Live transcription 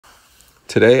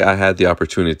Today, I had the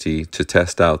opportunity to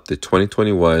test out the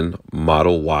 2021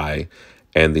 Model Y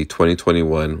and the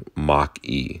 2021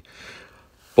 Mach-E.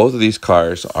 Both of these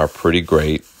cars are pretty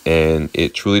great, and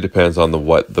it truly depends on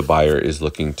what the buyer is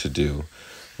looking to do.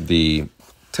 The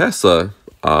Tesla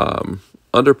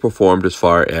underperformed as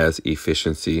far as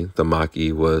efficiency. The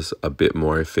Mach-E was a bit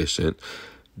more efficient.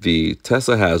 The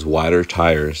Tesla has wider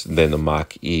tires than the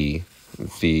Mach-E.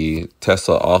 The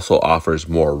Tesla also offers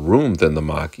more room than the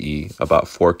Mach-E, about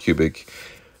 4 cubic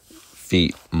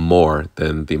feet more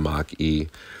than the Mach-E.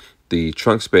 The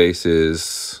trunk space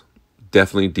is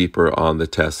definitely deeper on the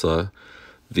Tesla.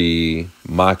 The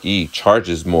Mach-E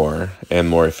charges more and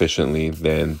more efficiently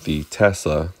than the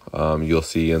Tesla. You'll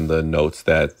see in the notes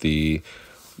that the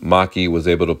Mach-E was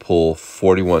able to pull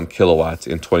 41 kilowatts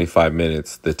in 25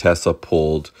 minutes. The Tesla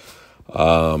pulled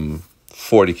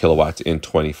 40 kilowatts in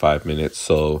 25 minutes.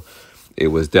 So it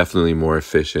was definitely more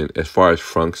efficient. As far as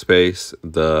frunk space,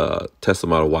 the Tesla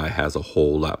Model Y has a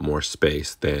whole lot more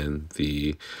space than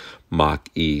the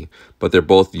Mach-E, but they're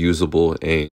both usable.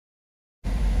 And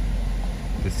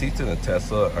the seats in the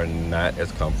Tesla are not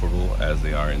as comfortable as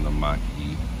they are in the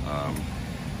Mach-E.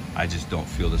 I just don't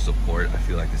feel the support. I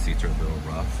feel like the seats are a little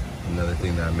rough. Another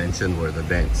thing that I mentioned were the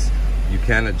vents. You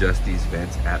can't adjust these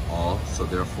vents at all, so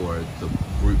therefore the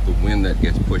wind that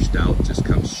gets pushed out just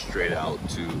comes straight out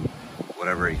to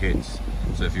whatever it hits.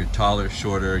 So if you're taller,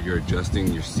 shorter, you're adjusting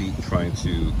your seat, trying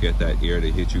to get that air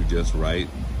to hit you just right.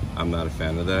 I'm not a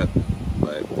fan of that,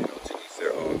 but you know, to each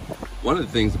their own. One of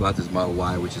the things about this Model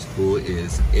Y, which is cool,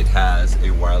 is it has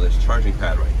a wireless charging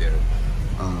pad right there.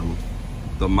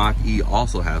 The Mach-E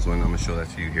also has one. I'm gonna show that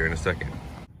to you here in a second.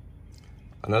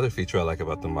 Another feature I like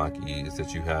about the Mach-E is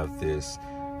that you have this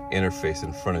interface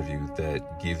in front of you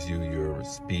that gives you your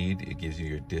speed. It gives you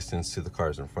your distance to the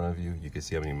cars in front of you. You can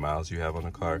see how many miles you have on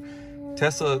the car.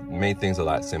 Tesla made things a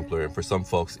lot simpler, and for some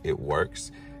folks it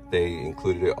works. They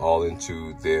included it all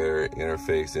into their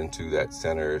interface, into that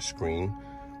center screen,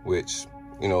 which,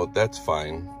 you know, that's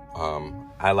fine.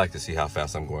 I like to see how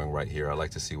fast I'm going right here. I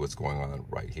like to see what's going on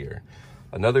right here.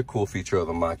 Another cool feature of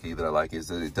the Mach-E that I like is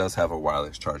that it does have a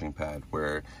wireless charging pad,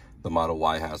 where the Model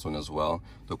Y has one as well.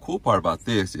 The cool part about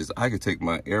this is I could take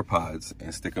my AirPods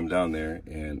and stick them down there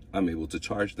and I'm able to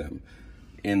charge them.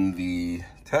 In the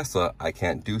Tesla, I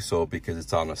can't do so because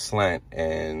it's on a slant,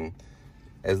 and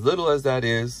as little as that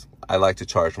is, I like to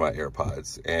charge my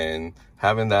AirPods, and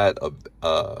having that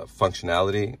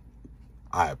functionality,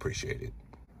 I appreciate it.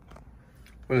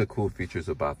 One of the cool features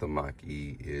about the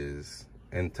Mach-E is,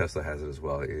 and Tesla has it as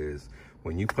well, is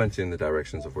when you punch in the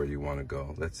directions of where you want to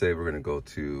go. Let's say we're going to go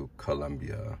to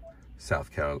Columbia, South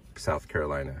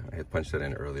Carolina. I had punched that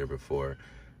in earlier before.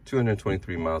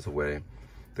 223 miles away.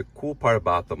 The cool part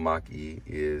about the Mach-E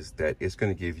is that it's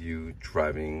going to give you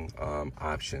driving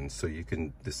options, so you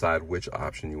can decide which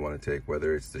option you want to take,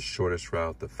 whether it's the shortest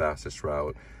route, the fastest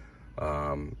route,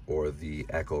 or the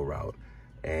eco route.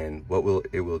 And what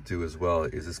it will do as well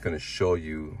is it's going to show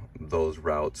you those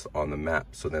routes on the map,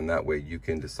 so then that way you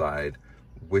can decide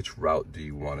which route do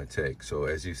you want to take. So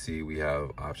as you see, we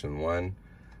have option 1.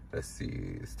 Let's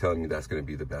see, it's telling me that's going to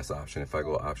be the best option. If I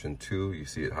go option 2, you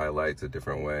see it highlights a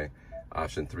different way.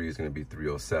 Option 3 is going to be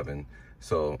 307.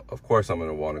 So of course I'm going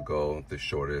to want to go the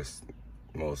shortest,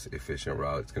 most efficient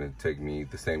route. It's going to take me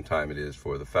the same time it is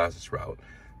for the fastest route.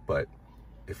 But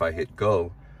if I hit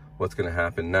go, what's going to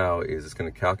happen now is it's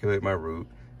going to calculate my route,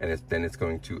 and then it's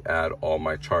going to add all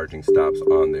my charging stops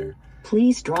on there.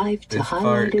 Please drive to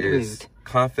highlighted route. This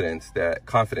car is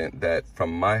confident that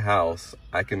from my house,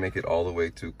 I can make it all the way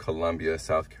to Columbia,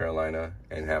 South Carolina,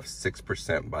 and have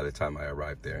 6% by the time I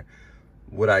arrive there.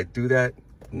 Would I do that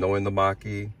knowing the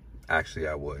Mach-E? Actually,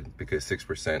 I would, because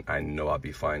 6%, I know I'll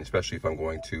be fine, especially if I'm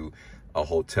going to a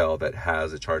hotel that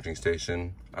has a charging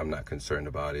station. I'm not concerned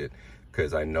about it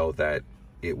because I know that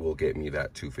it will get me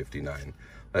that 259.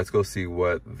 Let's go see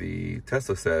what the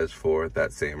Tesla says for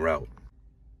that same route.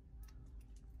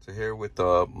 So here with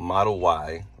the Model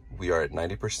Y, we are at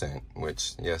 90%,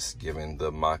 which, yes, given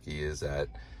the Mach-E is at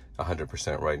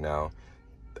 100% right now.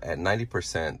 At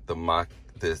 90%,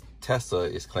 the Tesla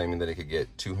is claiming that it could get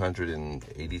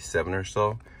 287 or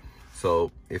so.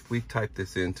 So if we type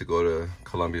this in to go to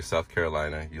Columbia, South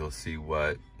Carolina, you'll see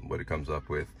what it comes up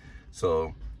with.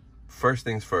 So first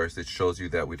things first, it shows you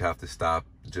that we'd have to stop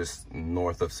just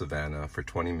north of Savannah for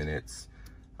 20 minutes.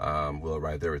 We'll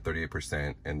arrive there at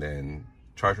 38%, and then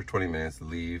charge for 20 minutes,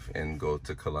 leave, and go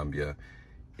to Columbia.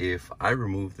 If I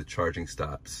remove the charging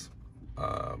stops,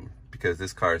 because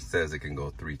this car says it can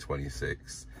go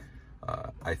 326,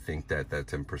 I think that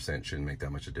 10% shouldn't make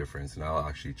that much of a difference, and I'll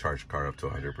actually charge the car up to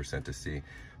 100% to see.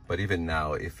 But even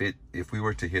now, if we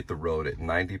were to hit the road at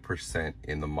 90%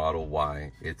 in the Model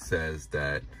Y, it says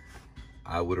that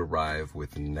I would arrive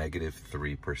with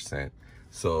 -3%.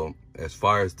 So as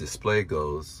far as display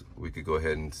goes, we could go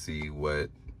ahead and see what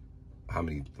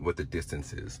the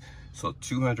distance is. So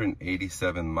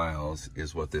 287 miles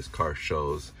is what this car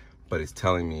shows, but it's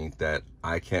telling me that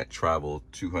I can't travel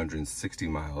 260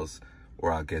 miles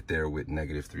or I'll get there with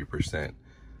 -3%.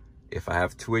 If I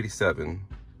have 287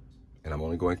 and I'm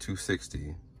only going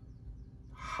 260,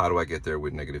 how do I get there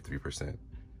with -3%?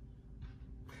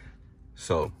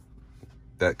 So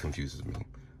that confuses me.